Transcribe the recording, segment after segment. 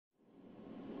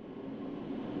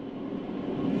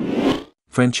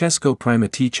Francesco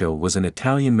Primaticcio was an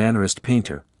Italian Mannerist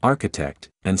painter, architect,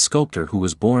 and sculptor who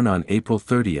was born on April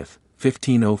 30,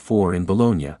 1504 in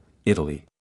Bologna, Italy.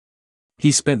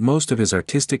 He spent most of his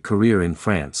artistic career in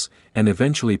France, and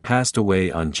eventually passed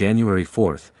away on January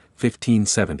 4,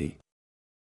 1570.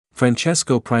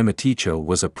 Francesco Primaticcio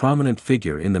was a prominent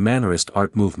figure in the Mannerist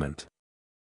art movement.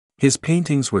 His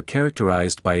paintings were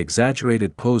characterized by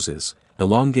exaggerated poses,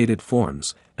 elongated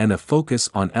forms, and a focus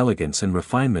on elegance and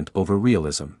refinement over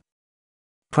realism.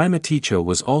 Primaticcio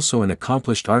was also an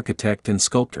accomplished architect and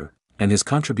sculptor, and his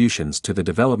contributions to the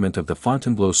development of the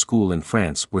Fontainebleau school in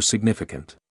France were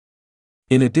significant.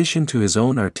 In addition to his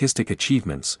own artistic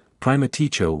achievements,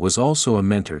 Primaticcio was also a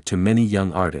mentor to many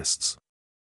young artists.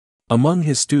 Among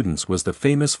his students was the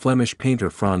famous Flemish painter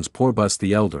Frans Pourbus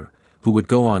the Elder, who would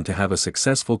go on to have a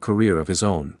successful career of his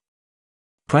own.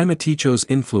 Primaticcio's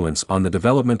influence on the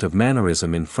development of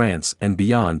Mannerism in France and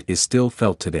beyond is still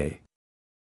felt today.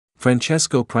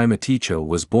 Francesco Primaticcio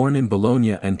was born in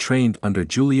Bologna and trained under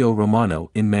Giulio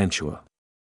Romano in Mantua.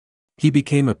 He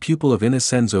became a pupil of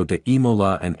Innocenzo da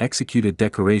Imola and executed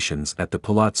decorations at the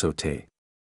Palazzo Te.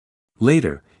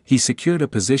 Later, he secured a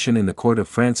position in the court of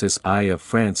Francis I of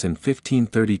France in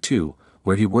 1532,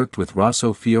 where he worked with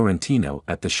Rosso Fiorentino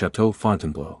at the Château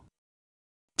Fontainebleau.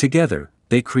 Together,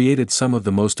 they created some of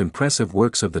the most impressive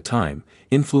works of the time,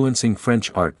 influencing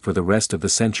French art for the rest of the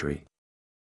century.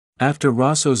 After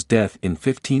Rosso's death in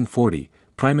 1540,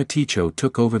 Primaticcio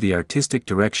took over the artistic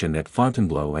direction at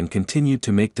Fontainebleau and continued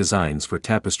to make designs for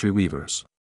tapestry weavers.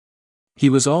 He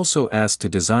was also asked to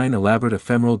design elaborate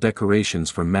ephemeral decorations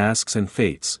for masks and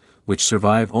fêtes, which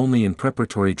survive only in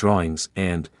preparatory drawings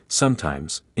and,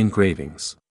 sometimes,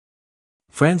 engravings.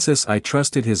 Francis I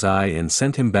trusted his eye and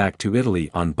sent him back to Italy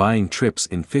on buying trips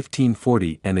in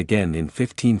 1540 and again in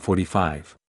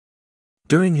 1545.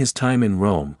 During his time in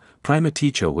Rome,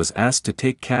 Primaticcio was asked to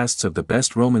take casts of the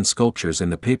best Roman sculptures in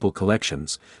the papal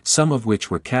collections, some of which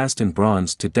were cast in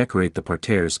bronze to decorate the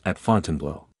parterres at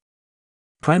Fontainebleau.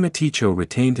 Primaticcio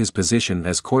retained his position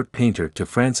as court painter to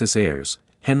Francis' heirs,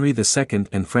 Henry II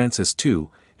and Francis II,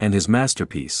 and his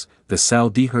masterpiece, the Salle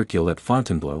di Hercule at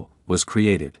Fontainebleau, was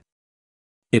created.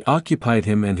 It occupied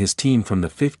him and his team from the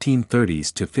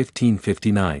 1530s to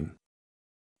 1559.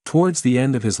 Towards the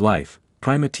end of his life,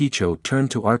 Primaticcio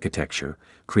turned to architecture,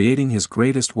 creating his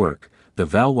greatest work, the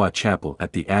Valois Chapel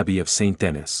at the Abbey of Saint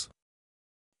Denis.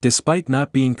 Despite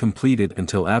not being completed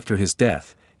until after his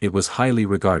death, it was highly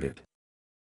regarded.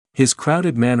 His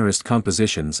crowded Mannerist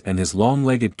compositions and his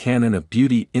long-legged canon of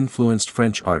beauty influenced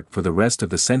French art for the rest of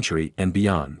the century and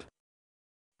beyond.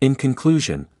 In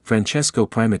conclusion, Francesco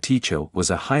Primaticcio was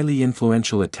a highly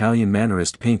influential Italian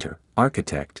Mannerist painter,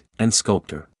 architect, and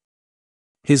sculptor.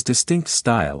 His distinct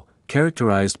style,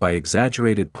 characterized by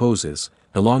exaggerated poses,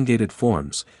 elongated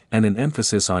forms, and an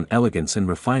emphasis on elegance and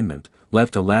refinement,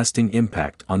 left a lasting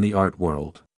impact on the art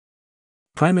world.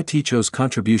 Primaticcio's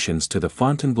contributions to the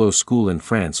Fontainebleau school in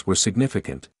France were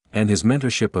significant, and his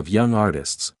mentorship of young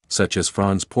artists, such as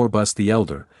Frans Pourbus the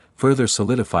Elder, further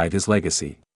solidified his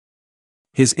legacy.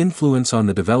 His influence on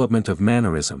the development of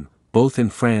Mannerism, both in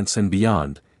France and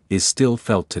beyond, is still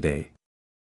felt today.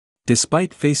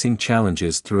 Despite facing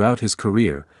challenges throughout his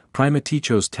career,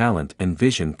 Primaticcio's talent and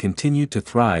vision continued to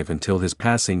thrive until his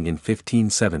passing in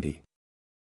 1570.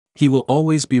 He will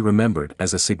always be remembered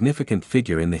as a significant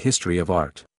figure in the history of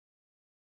art.